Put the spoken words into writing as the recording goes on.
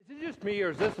just me,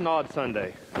 or is this an odd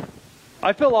Sunday?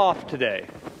 I feel off today.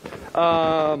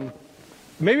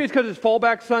 Maybe it's because it's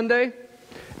fallback Sunday,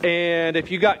 and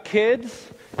if you got kids,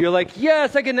 you're like,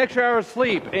 yes, I get an extra hour of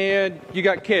sleep, and you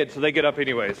got kids, so they get up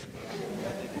anyways.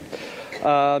 We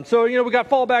got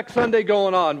fallback Sunday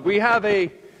going on. We have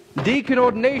a Deacon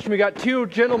Ordination. We got two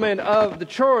gentlemen of the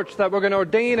church that we're going to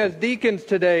ordain as deacons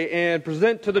today and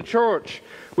present to the church,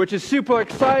 which is super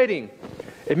exciting.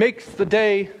 It makes the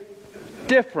day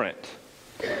different.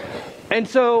 And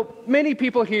so many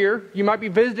people here, you might be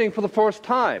visiting for the first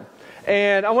time.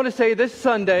 And I want to say this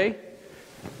Sunday,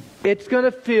 it's going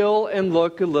to feel and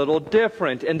look a little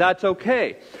different, and that's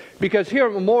okay. Because here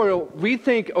at Memorial, we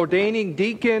think ordaining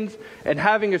deacons and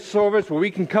having a service where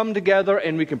we can come together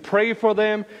and we can pray for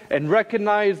them and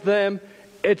recognize them,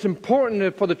 it's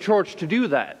important for the church to do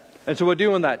that. And so we're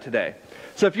doing that today.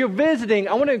 So if you're visiting,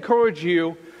 I want to encourage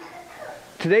you,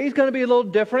 today's going to be a little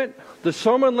different. The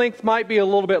sermon length might be a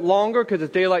little bit longer because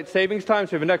it's daylight savings time,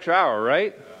 so you have an extra hour,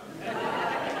 right?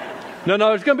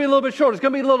 No, it's going to be a little bit short. It's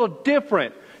going to be a little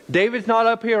different. David's not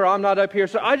up here, I'm not up here.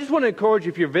 So I just want to encourage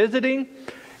you, if you're visiting,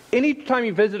 anytime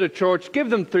you visit a church,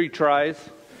 give them 3 tries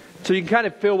so you can kind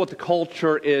of feel what the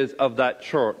culture is of that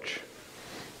church.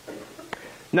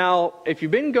 Now, if you've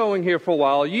been going here for a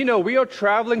while, you know we are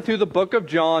traveling through the book of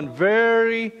John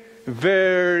very,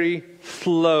 very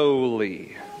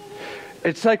slowly.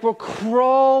 It's like we're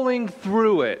crawling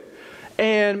through it.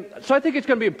 And so I think it's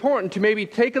going to be important to maybe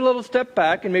take a little step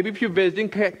back and maybe if you're visiting,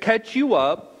 catch you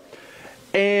up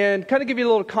and kind of give you a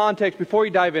little context before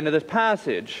you dive into this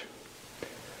passage.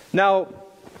 Now,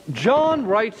 John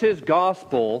writes his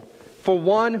gospel for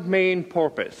one main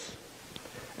purpose,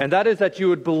 and that is that you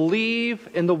would believe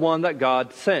in the one that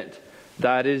God sent.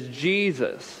 That is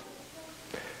Jesus.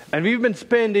 And we've been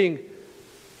spending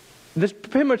this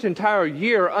pretty much entire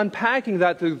year unpacking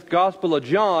that through the Gospel of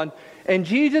John, and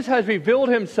Jesus has revealed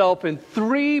himself in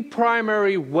 3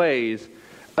 primary ways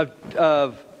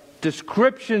of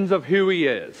descriptions of who he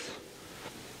is.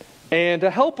 And to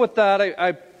help with that,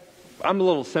 I'm a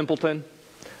little simpleton.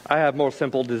 I have more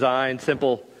simple design,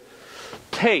 simple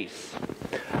tastes.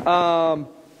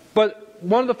 But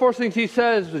one of the first things he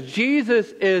says is Jesus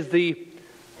is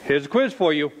here's a quiz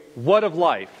for you, what of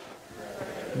life?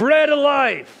 Bread of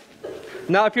life.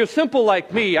 Now, if you're simple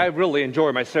like me, I really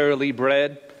enjoy my Sara Lee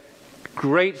bread.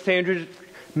 Great sandwich,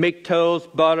 make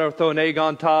toast, butter, throw an egg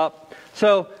on top.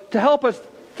 So, to help us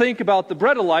think about the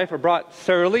bread of life, I brought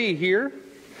Sara Lee here.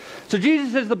 So,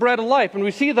 Jesus is the bread of life, and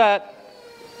we see that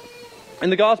in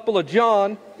the Gospel of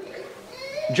John,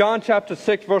 John chapter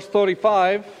 6, verse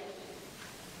 35.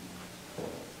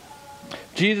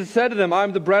 Jesus said to them, I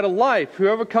am the bread of life.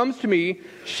 Whoever comes to me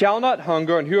shall not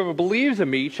hunger, and whoever believes in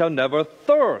me shall never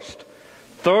thirst.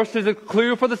 Thirst is a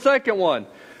clue for the second one.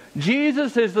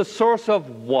 Jesus is the source of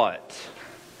what?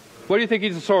 What do you think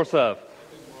he's the source of?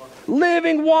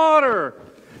 Living water.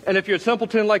 And if you're a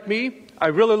simpleton like me, I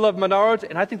really love Menards,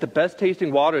 and I think the best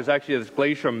tasting water is actually this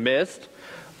Glacier Mist.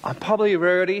 I'm probably a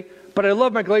rarity, but I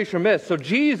love my Glacier Mist. So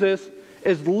Jesus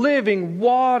is living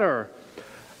water.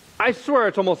 I swear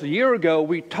it's almost a year ago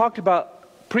we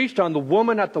preached on the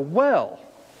woman at the well.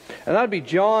 And that would be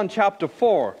John chapter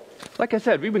 4. Like I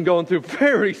said, we've been going through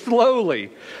very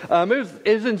slowly. It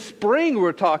was in spring we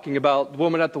were talking about the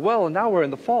woman at the well, and now we're in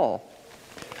the fall.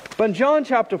 But in John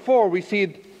chapter 4, we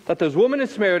see that this woman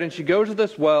is Samaritan, and she goes to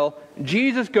this well.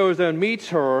 Jesus goes there and meets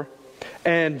her,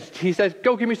 and he says,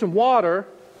 go give me some water.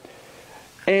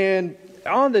 And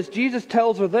on this, Jesus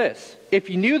tells her this, if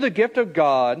you knew the gift of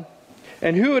God,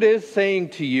 and who it is saying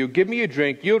to you, give me a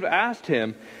drink, you would have asked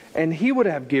him, and he would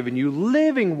have given you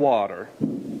living water.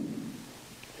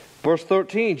 Verse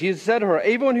 13, Jesus said to her,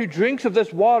 everyone who drinks of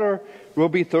this water will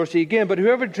be thirsty again, but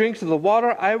whoever drinks of the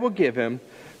water I will give him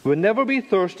will never be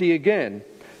thirsty again.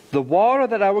 The water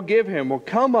that I will give him will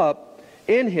come up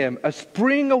in him, a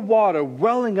spring of water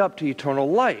welling up to eternal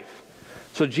life.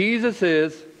 So Jesus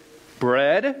is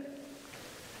bread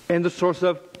and the source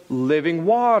of living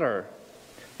water.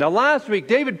 Now last week,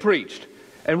 David preached.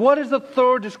 And what is the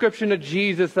third description of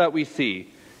Jesus that we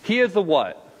see? He is the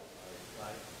what?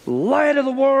 Light of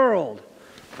the world.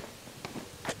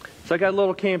 So I got a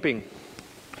little camping.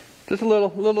 Just a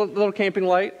little camping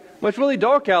light. When it's really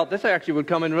dark out, this actually would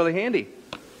come in really handy.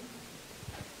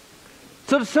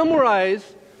 So to summarize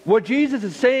what Jesus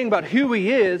is saying about who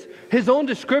he is, his own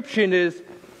description is,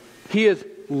 he is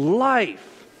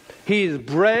life. He is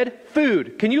bread,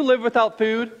 food. Can you live without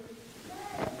food?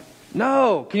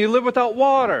 No. Can you live without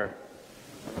water?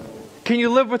 Can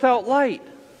you live without light?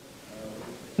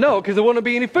 No, because there wouldn't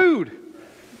be any food.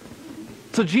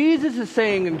 So Jesus is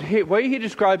saying, and the way he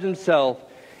describes himself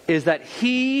is that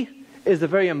he is the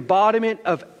very embodiment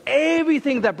of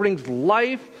everything that brings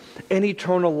life and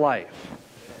eternal life.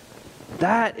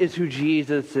 That is who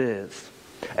Jesus is.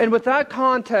 And with that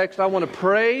context, I want to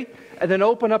pray and then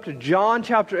open up to John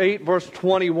chapter 8, verse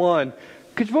 21.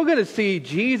 Because we're going to see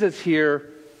Jesus here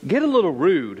get a little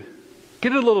rude,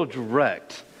 get a little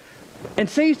direct, and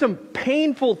say some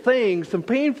painful things, some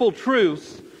painful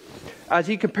truths, as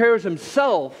he compares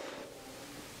himself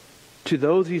to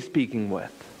those he's speaking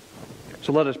with.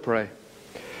 So let us pray.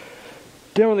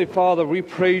 Dear Heavenly Father, we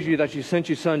praise you that you sent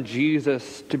your Son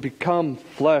Jesus to become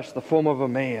flesh, the form of a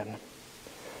man,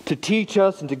 to teach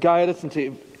us and to guide us and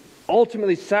to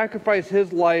ultimately sacrifice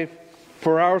his life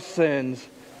for our sins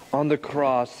on the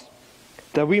cross,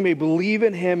 that we may believe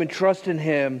in him and trust in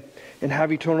him and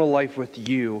have eternal life with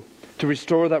you, to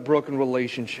restore that broken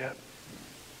relationship.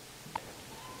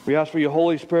 We ask for your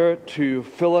Holy Spirit to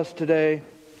fill us today,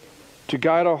 to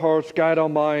guide our hearts, guide our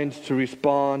minds, to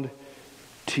respond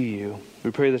to you. We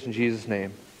pray this in Jesus'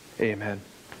 name. Amen.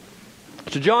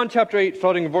 So John chapter 8,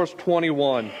 starting in verse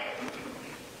 21.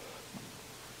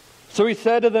 So he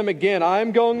said to them again, I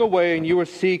am going away, and you will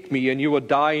seek me, and you will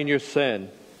die in your sin.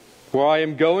 Where I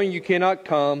am going, you cannot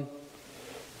come.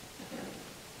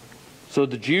 So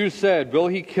the Jews said, will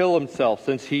he kill himself,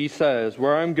 since he says,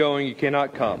 where I am going, you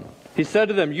cannot come? He said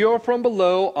to them, you are from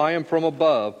below, I am from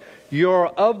above. You are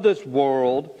of this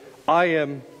world, I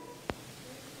am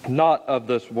not of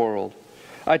this world.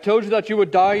 I told you that you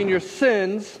would die in your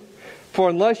sins, for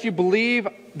unless you believe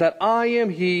that I am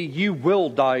he, you will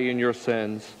die in your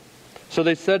sins. So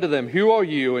they said to them, who are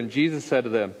you? And Jesus said to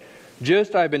them,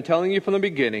 just I have been telling you from the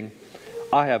beginning,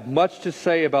 I have much to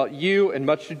say about you and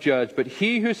much to judge, but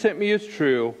he who sent me is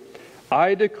true.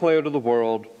 I declare to the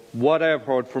world what I have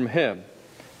heard from him.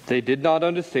 They did not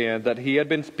understand that he had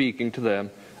been speaking to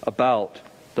them about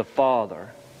the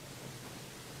Father.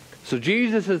 So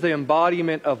Jesus is the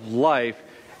embodiment of life,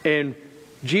 and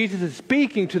Jesus is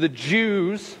speaking to the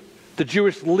Jews, the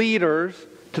Jewish leaders,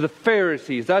 to the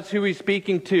Pharisees. That's who he's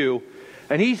speaking to.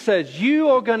 And he says, you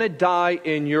are going to die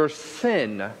in your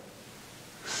sin.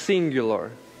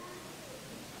 Singular.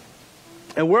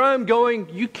 And where I'm going,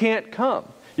 you can't come.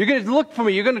 You're going to look for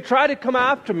me. You're going to try to come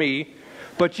after me,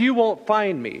 but you won't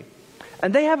find me.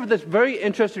 And they have this very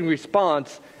interesting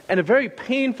response and a very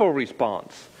painful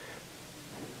response.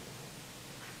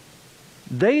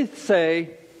 They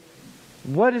say,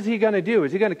 what is he going to do?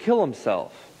 Is he going to kill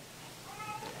himself?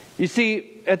 You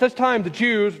see, at this time, the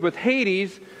Jews with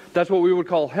Hades, that's what we would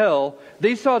call hell,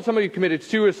 they saw somebody who committed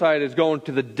suicide as going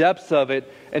to the depths of it,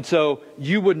 and so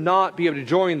you would not be able to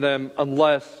join them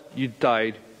unless you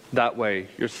died that way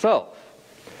yourself.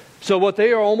 So what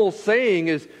they are almost saying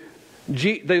is,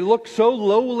 they look so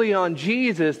lowly on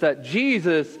Jesus that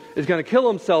Jesus is going to kill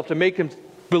himself to make him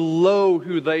below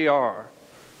who they are.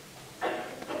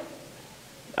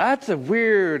 That's a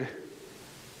weird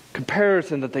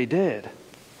comparison that they did.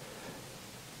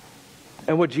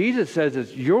 And what Jesus says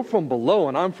is, you're from below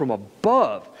and I'm from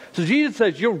above. So Jesus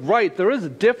says, you're right, there is a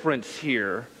difference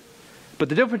here. But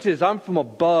the difference is, I'm from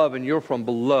above and you're from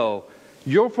below.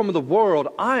 You're from the world,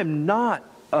 I'm not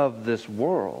of this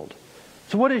world.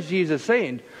 So what is Jesus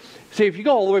saying? See, if you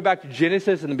go all the way back to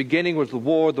Genesis, in the beginning was the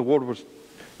Word was,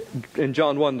 in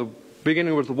John 1, the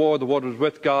beginning was the Word was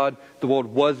with God, the Word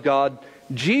was God.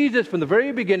 Jesus, from the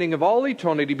very beginning of all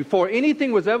eternity, before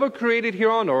anything was ever created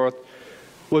here on earth,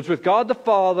 was with God the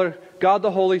Father, God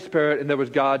the Holy Spirit, and there was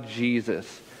God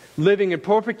Jesus, living in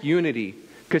perfect unity,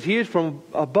 because he is from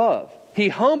above. He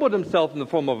humbled himself in the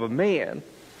form of a man.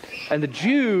 And the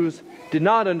Jews did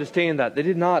not understand that. They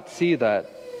did not see that.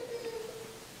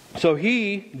 So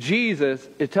he, Jesus,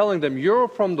 is telling them, you're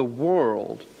from the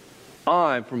world,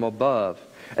 I'm from above.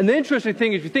 And the interesting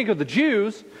thing is, if you think of the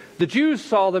Jews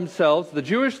saw themselves, the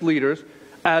Jewish leaders,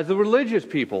 as the religious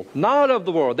people, not of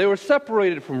the world. They were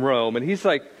separated from Rome. And he's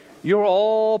like, you're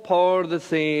all part of the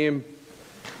same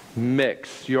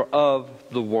mix. You're of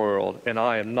the world, and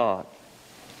I am not.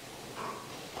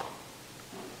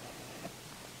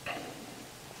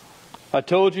 I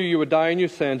told you you would die in your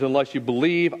sins unless you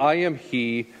believe I am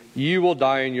he. You will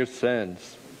die in your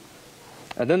sins.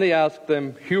 And then they ask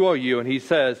them, who are you? And he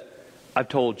says, I've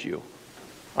told you.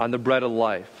 I'm the bread of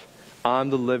life.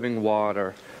 I'm the living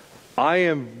water. I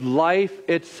am life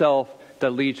itself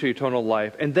that leads to eternal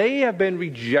life. And they have been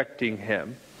rejecting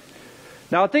him.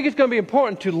 Now I think it's going to be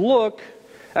important to look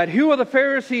at who are the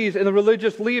Pharisees and the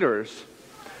religious leaders.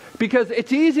 Because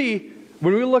it's easy,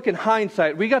 when we look in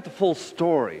hindsight, we got the full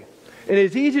story. And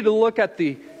it's easy to look at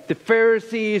the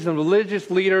Pharisees and religious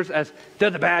leaders as they're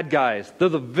the bad guys. They're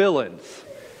the villains.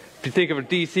 If you think of a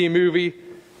DC movie,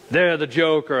 they're the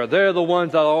Joker. They're the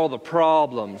ones that are all the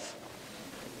problems.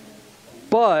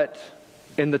 But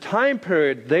in the time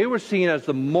period, they were seen as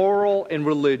the moral and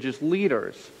religious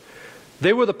leaders.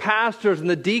 They were the pastors and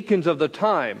the deacons of the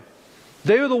time.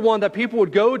 They were the one that people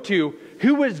would go to.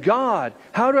 Who is God?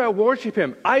 How do I worship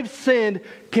Him? I've sinned.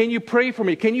 Can you pray for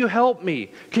me? Can you help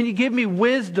me? Can you give me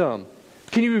wisdom?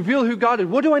 Can you reveal who God is?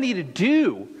 What do I need to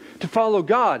do to follow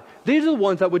God? These are the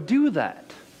ones that would do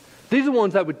that. These are the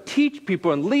ones that would teach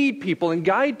people and lead people and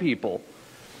guide people.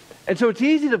 And so it's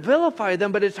easy to vilify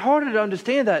them, but it's harder to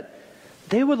understand that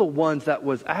they were the ones that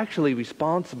was actually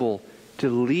responsible to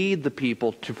lead the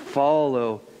people to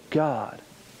follow God.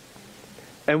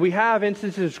 And we have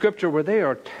instances in Scripture where they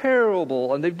are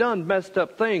terrible and they've done messed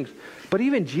up things. But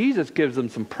even Jesus gives them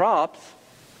some props.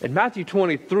 In Matthew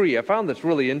 23, I found this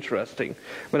really interesting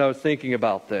when I was thinking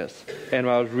about this and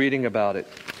when I was reading about it.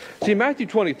 See, in Matthew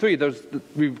 23,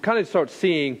 we kind of start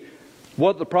seeing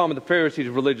what the problem of the Pharisees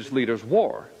and religious leaders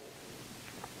were.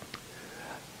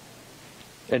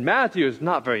 And Matthew is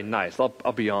not very nice,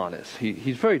 I'll be honest.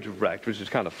 He's very direct, which is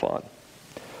kind of fun.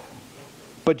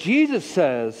 But Jesus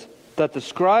says that the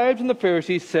scribes and the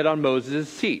Pharisees sit on Moses'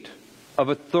 seat of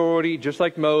authority, just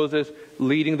like Moses,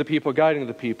 leading the people, guiding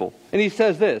the people. And he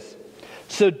says this,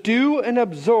 "So do and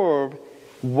observe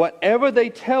whatever they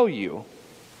tell you,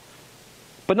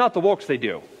 but not the works they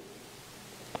do.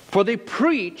 For they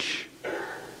preach,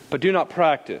 but do not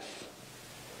practice.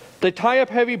 They tie up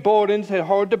heavy burdens that are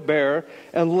hard to bear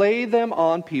and lay them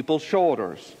on people's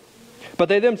shoulders. But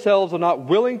they themselves are not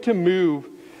willing to move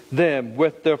them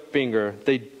with their finger.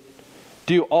 They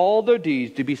do all their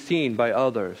deeds to be seen by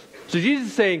others." So Jesus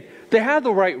is saying, they have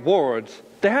the right words.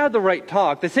 They have the right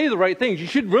talk. They say the right things. You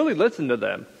should really listen to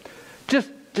them.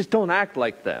 Just don't act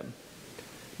like them.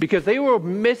 Because they were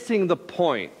missing the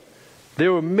point. They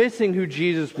were missing who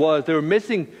Jesus was. They were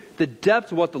missing the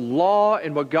depth of what the law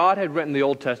and what God had written in the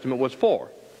Old Testament was for.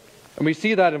 And we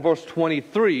see that in verse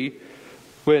 23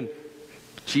 when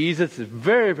Jesus is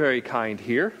very, very kind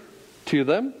here to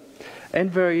them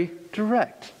and very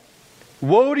direct.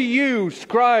 "Woe to you,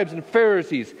 scribes and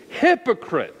Pharisees,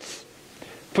 hypocrites!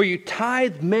 For you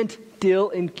tithe mint, dill,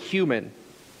 and cumin,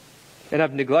 and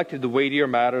have neglected the weightier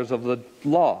matters of the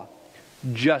law,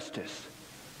 justice,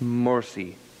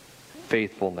 mercy,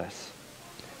 faithfulness.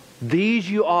 These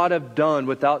you ought to have done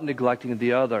without neglecting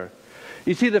the other."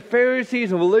 You see, the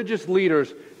Pharisees and religious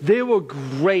leaders, they were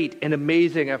great and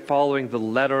amazing at following the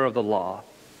letter of the law.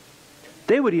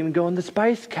 They would even go in the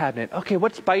spice cabinet. Okay,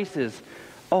 what spices?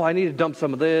 Oh, I need to dump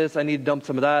some of this. I need to dump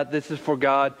some of that. This is for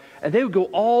God. And they would go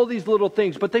all these little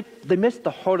things, but they missed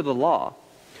the heart of the law.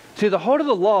 See, the heart of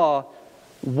the law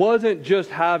wasn't just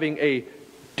having a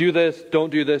do this,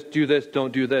 don't do this,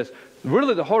 don't do this.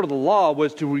 Really, the heart of the law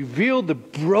was to reveal the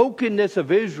brokenness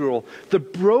of Israel, the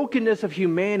brokenness of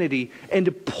humanity, and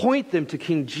to point them to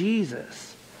King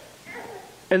Jesus.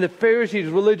 And the Pharisees,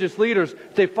 religious leaders,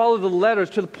 they followed the letters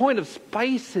to the point of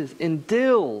spices and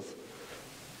dills.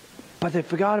 But they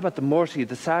forgot about the mercy,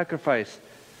 the sacrifice,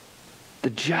 the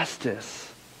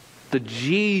justice, the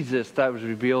Jesus that was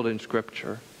revealed in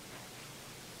Scripture.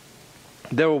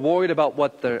 They were worried about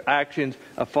what their actions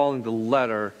of following the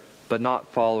letter, but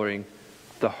not following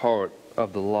the heart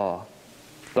of the law,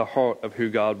 the heart of who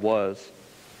God was.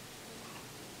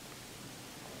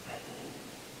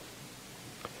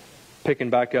 Picking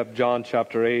back up John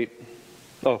chapter 8.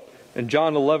 In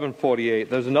John 11:48,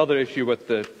 there's another issue with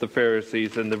the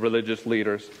Pharisees and the religious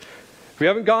leaders. If we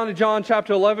haven't gone to John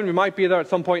chapter 11, we might be there at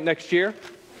some point next year.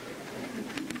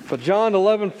 But John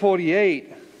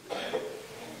 11:48,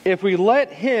 if we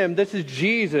let Him, this is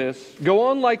Jesus, go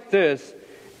on like this,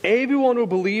 everyone will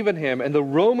believe in Him, and the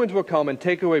Romans will come and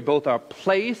take away both our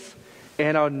place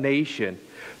and our nation.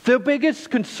 Their biggest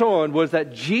concern was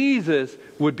that Jesus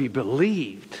would be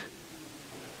believed,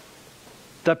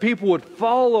 that people would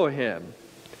follow Him,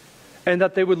 and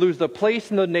that they would lose their place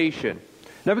in the nation.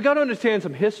 Now we've got to understand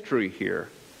some history here.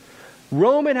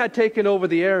 Rome had taken over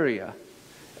the area,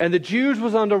 and the Jews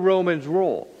was under Romans'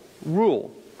 rule.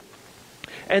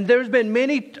 And there's been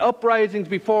many uprisings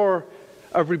before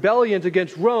of rebellions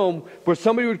against Rome where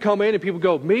somebody would come in and people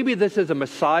go, maybe this is a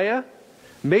Messiah,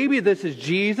 maybe this is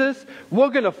Jesus, we're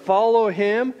going to follow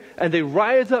Him, and they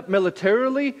rise up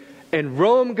militarily, and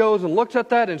Rome goes and looks at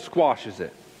that and squashes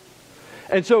it.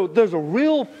 And so there's a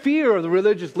real fear of the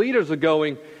religious leaders of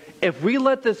going, if we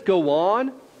let this go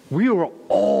on, we will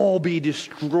all be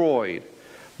destroyed.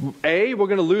 A, we're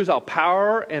going to lose our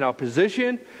power and our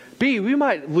position. B, we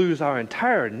might lose our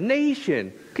entire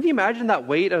nation. Can you imagine that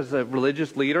weight as a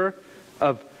religious leader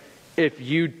of if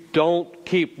you don't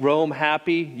keep Rome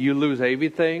happy, you lose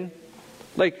everything?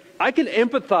 Like, I can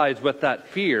empathize with that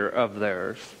fear of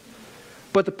theirs.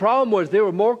 But the problem was they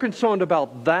were more concerned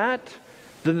about that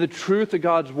than the truth of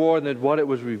God's Word and than what it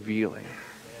was revealing.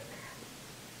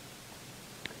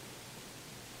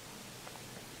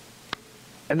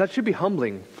 And that should be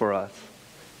humbling for us.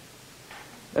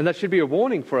 And that should be a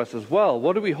warning for us as well.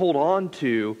 What do we hold on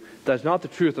to that's not the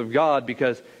truth of God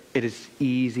because it is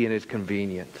easy and it's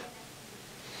convenient?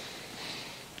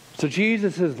 So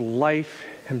Jesus is life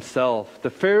himself. The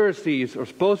Pharisees are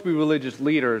supposed to be religious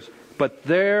leaders, but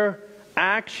their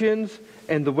actions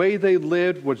and the way they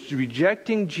lived was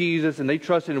rejecting Jesus, and they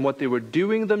trusted in what they were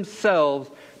doing themselves,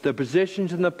 their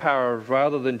positions and the powers,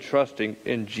 rather than trusting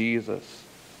in Jesus.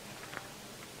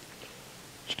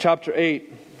 Chapter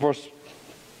 8, verse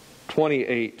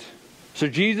 28. So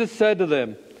Jesus said to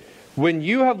them, "When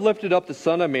you have lifted up the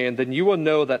Son of Man, then you will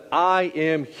know that I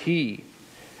am He,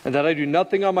 and that I do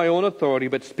nothing on my own authority,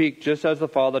 but speak just as the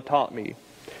Father taught me.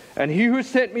 And He who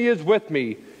sent me is with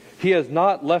me. He has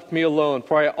not left me alone,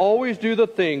 for I always do the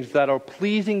things that are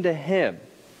pleasing to Him."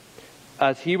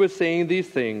 As He was saying these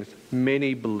things,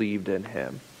 many believed in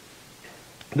Him.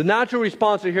 The natural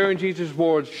response to hearing Jesus'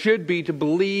 words should be to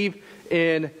believe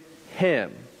in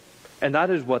Him. And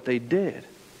that is what they did.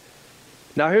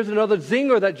 Now here's another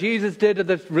zinger that Jesus did to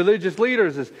the religious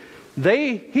leaders is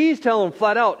He's telling them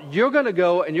flat out, you're going to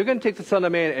go and you're going to take the Son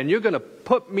of Man and you're going to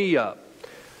put me up.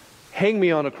 Hang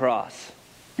me on a cross.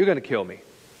 You're going to kill me.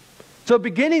 So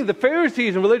beginning, the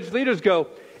Pharisees and religious leaders go,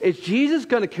 is Jesus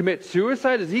going to commit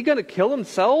suicide? Is He going to kill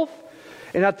Himself?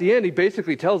 And at the end, He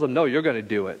basically tells them, no, you're going to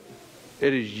do it.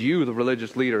 It is you, the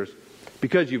religious leaders,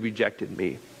 because you rejected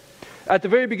me. At the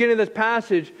very beginning of this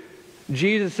passage,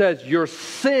 Jesus says, your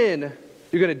sin,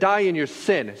 you're going to die in your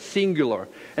sin, singular.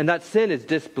 And that sin is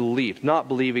disbelief, not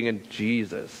believing in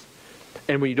Jesus.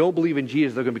 And when you don't believe in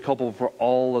Jesus, they're going to be culpable for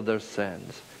all of their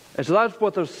sins. And so that's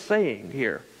what they're saying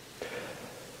here.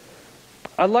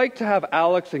 I'd like to have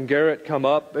Alex and Garrett come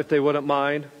up, if they wouldn't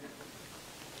mind.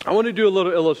 I want to do a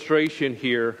little illustration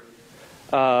here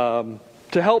to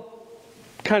help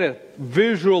kind of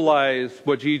visualize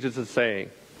what Jesus is saying.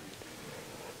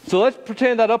 So let's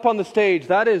pretend that up on the stage,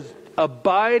 that is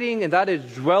abiding and that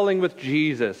is dwelling with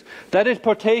Jesus. That is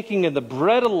partaking in the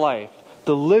bread of life,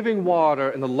 the living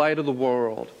water, and the light of the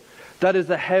world. That is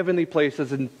the heavenly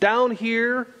places. And down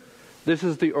here, this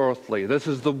is the earthly. This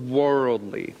is the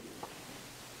worldly.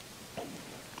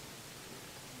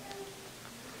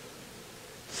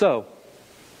 So,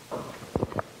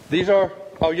 these are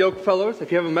our yoke fellows.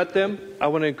 If you haven't met them, I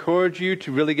want to encourage you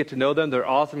to really get to know them. They're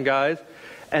awesome guys.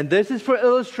 And this is for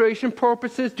illustration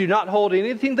purposes. Do not hold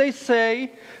anything they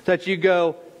say that you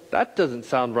go, that doesn't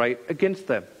sound right, against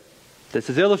them. This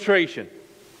is illustration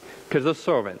because they're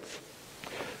servants.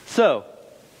 So,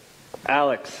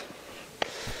 Alex,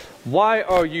 why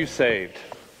are you saved?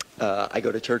 I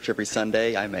go to church every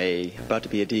Sunday. I'm about to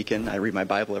be a deacon. I read my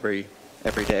Bible every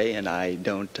day, and I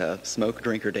don't smoke,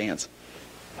 drink, or dance.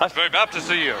 That's very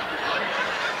Baptist of you.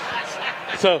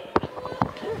 So,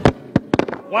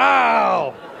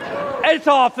 wow. It's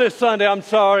off this Sunday. I'm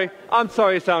sorry,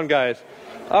 sound guys.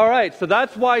 All right, so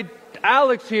that's why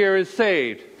Alex here is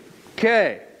saved.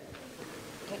 Okay.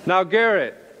 Now,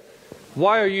 Garrett,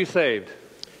 why are you saved?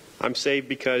 I'm saved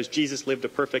because Jesus lived a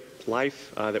perfect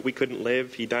life that we couldn't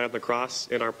live. He died on the cross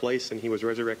in our place, and He was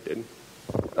resurrected.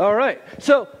 All right.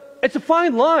 So, it's a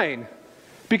fine line.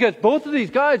 Because both of these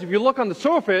guys, if you look on the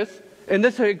surface, in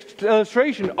this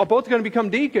illustration, are both going to become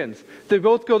deacons. They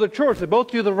both go to church. They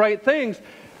both do the right things.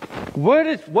 What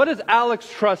does Alex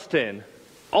trust in?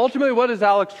 Ultimately, what is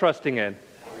Alex trusting in?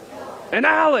 In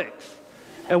Alex.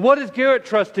 And what is Garrett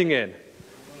trusting in?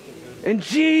 In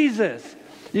Jesus.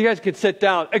 You guys can sit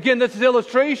down. Again, this is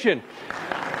illustration.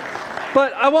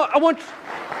 But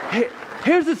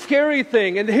here's the scary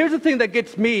thing, and here's the thing that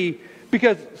gets me,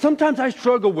 because sometimes I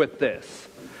struggle with this.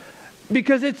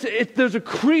 Because there's a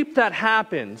creep that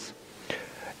happens.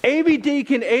 Every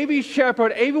deacon, every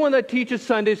shepherd, everyone that teaches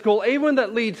Sunday school, everyone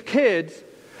that leads kids,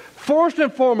 first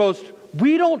and foremost,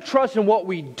 we don't trust in what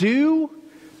we do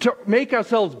to make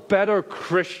ourselves better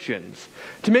Christians,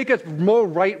 to make us more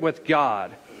right with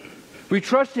God. We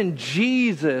trust in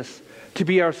Jesus to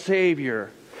be our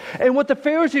Savior. And what the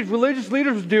Pharisees, religious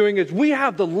leaders, were doing is, we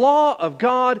have the law of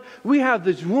God, we have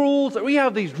these rules, we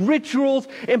have these rituals,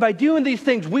 and by doing these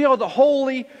things, we are the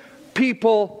holy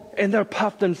people, and they're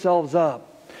puffed themselves up.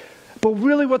 But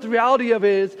really what the reality of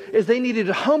it is they needed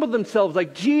to humble themselves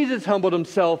like Jesus humbled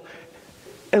Himself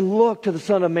and look to the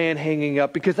Son of Man hanging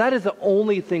up, because that is the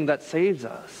only thing that saves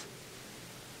us.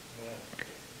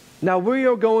 Now we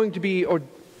are going to be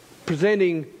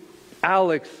presenting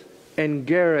Alex and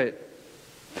Garrett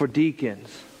for deacons.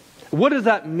 What does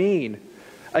that mean?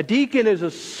 A deacon is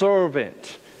a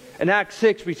servant. In Acts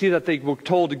 6, we see that they were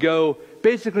told to go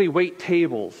basically wait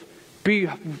tables, be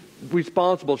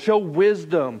responsible, show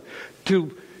wisdom,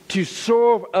 to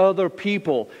serve other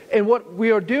people. And what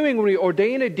we are doing when we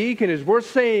ordain a deacon is we're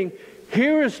saying,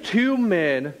 here is two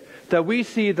men that we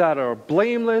see that are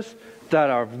blameless, that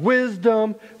are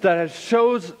wisdom, that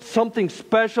shows something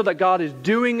special that God is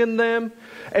doing in them.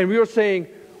 And we are saying,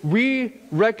 we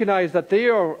recognize that they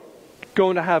are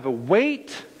going to have a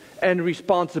weight and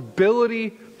responsibility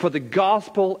for the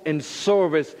gospel and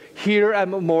service here at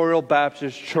Memorial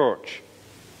Baptist Church.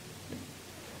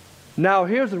 Now,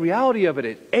 here's the reality of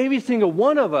it. Every single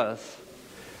one of us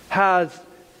has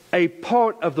a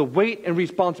part of the weight and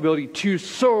responsibility to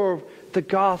serve the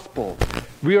gospel.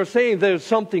 We are saying there's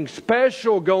something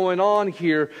special going on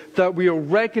here that we are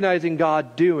recognizing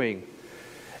God doing.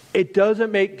 It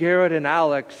doesn't make Garrett and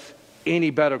Alex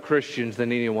any better Christians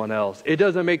than anyone else. It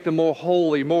doesn't make them more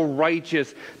holy, more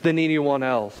righteous than anyone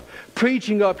else.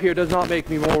 Preaching up here does not make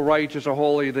me more righteous or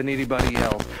holy than anybody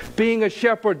else. Being a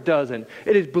shepherd doesn't.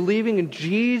 It is believing in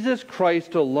Jesus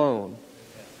Christ alone.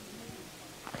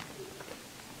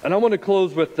 And I want to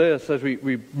close with this as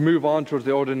we move on towards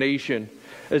the ordination.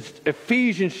 It's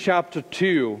Ephesians chapter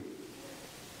 2.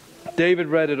 David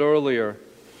read it earlier.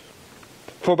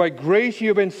 For by grace you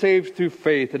have been saved through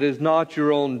faith. It is not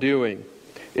your own doing.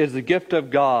 It is the gift of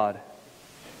God.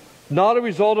 Not a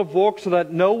result of works, so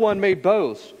that no one may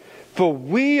boast. For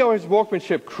we are His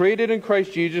workmanship, created in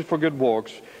Christ Jesus for good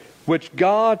works, which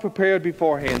God prepared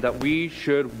beforehand that we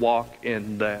should walk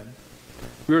in them.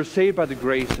 We are saved by the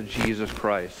grace of Jesus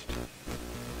Christ,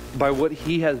 by what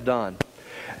He has done.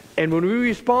 And when we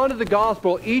respond to the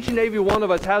gospel, each and every one of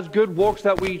us has good works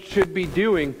that we should be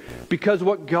doing because of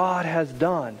what God has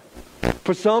done.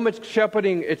 For some, it's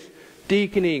shepherding, it's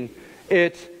deaconing,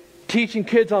 it's teaching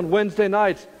kids on Wednesday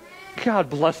nights. God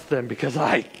bless them, because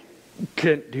I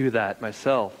can't do that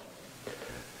myself.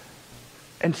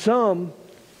 And some,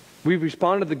 we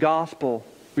respond to the gospel,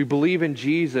 we believe in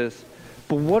Jesus,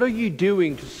 but what are you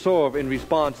doing to serve in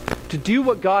response to do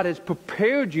what God has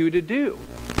prepared you to do?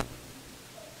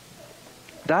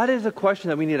 That is a question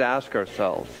that we need to ask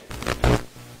ourselves.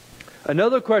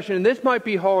 Another question, and this might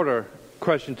be a harder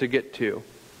question to get to.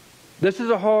 This is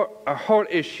a hard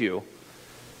issue.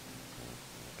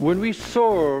 When we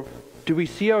serve, do we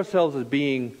see ourselves as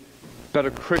being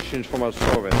better Christians from our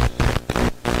service?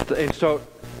 And start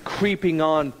creeping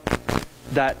on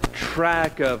that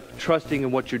track of trusting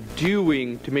in what you're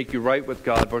doing to make you right with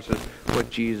God versus what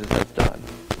Jesus has done.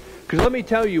 Because let me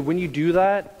tell you, when you do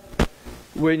that,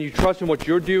 when you trust in what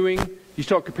you're doing, you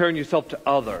start comparing yourself to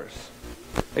others.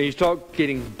 And you start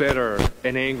getting bitter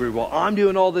and angry. Well, I'm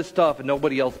doing all this stuff and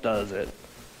nobody else does it.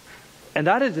 And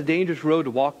that is a dangerous road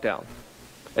to walk down.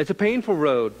 It's a painful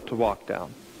road to walk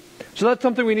down. So that's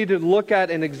something we need to look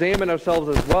at and examine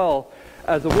ourselves as well.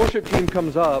 As the worship team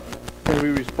comes up and we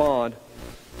respond,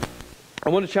 I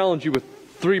want to challenge you with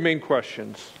 3 main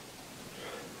questions.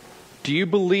 Do you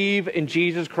believe in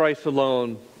Jesus Christ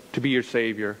alone to be your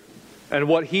Savior and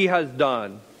what He has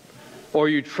done? Or are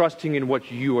you trusting in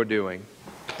what you are doing?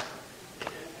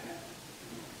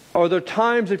 Are there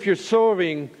times if you're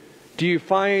serving, do you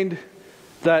find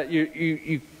that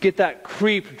you get that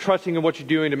creep trusting in what you're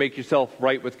doing to make yourself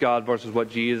right with God versus what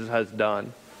Jesus has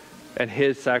done and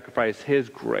His sacrifice, His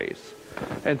grace?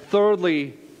 And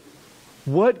thirdly,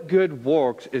 what good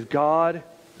works is God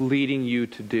leading you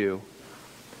to do?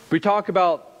 We talk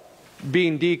about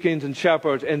being deacons and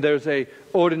shepherds, and there's a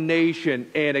ordination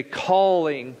and a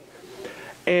calling,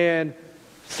 and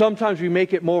sometimes we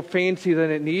make it more fancy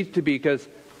than it needs to be, because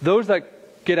those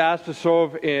that get asked to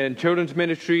serve in children's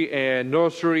ministry and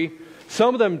nursery,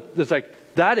 some of them, it's like,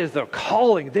 that is their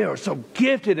calling. They are so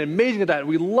gifted and amazing at that.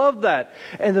 We love that.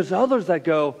 And there's others that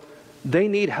go, they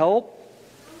need help.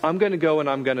 I'm going to go and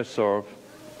I'm going to serve.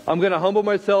 I'm going to humble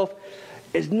myself.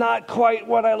 It's not quite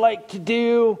what I like to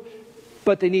do,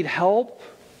 but they need help,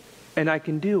 and I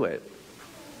can do it.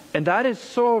 And that is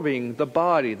serving the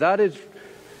body. That is,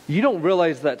 you don't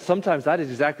realize that sometimes that is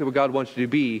exactly what God wants you to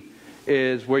be,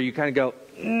 is where you kind of go,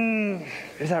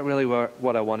 is that really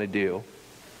what I want to do?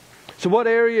 So what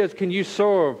areas can you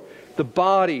serve the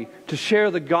body, to share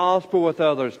the gospel with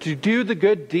others, to do the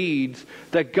good deeds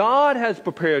that God has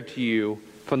prepared to you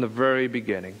from the very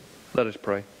beginning? Let us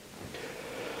pray.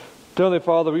 Heavenly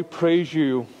Father, we praise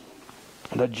you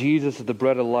that Jesus is the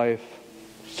bread of life,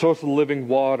 source of living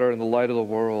water and the light of the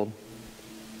world.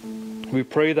 We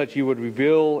pray that you would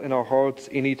reveal in our hearts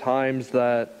any times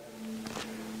that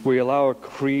we allow a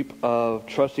creep of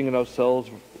trusting in ourselves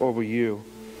over you,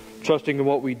 trusting in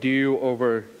what we do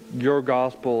over your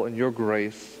gospel and your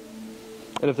grace.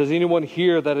 And if there's anyone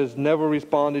here that has never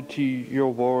responded to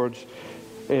your words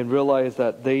and realized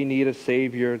that they need a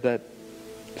Savior that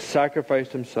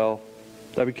sacrificed himself,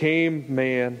 that became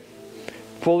man,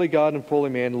 fully God and fully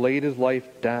man, laid his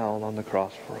life down on the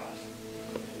cross for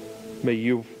us, may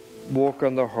you work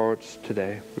on their hearts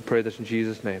today. We pray this in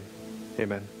Jesus' name.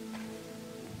 Amen.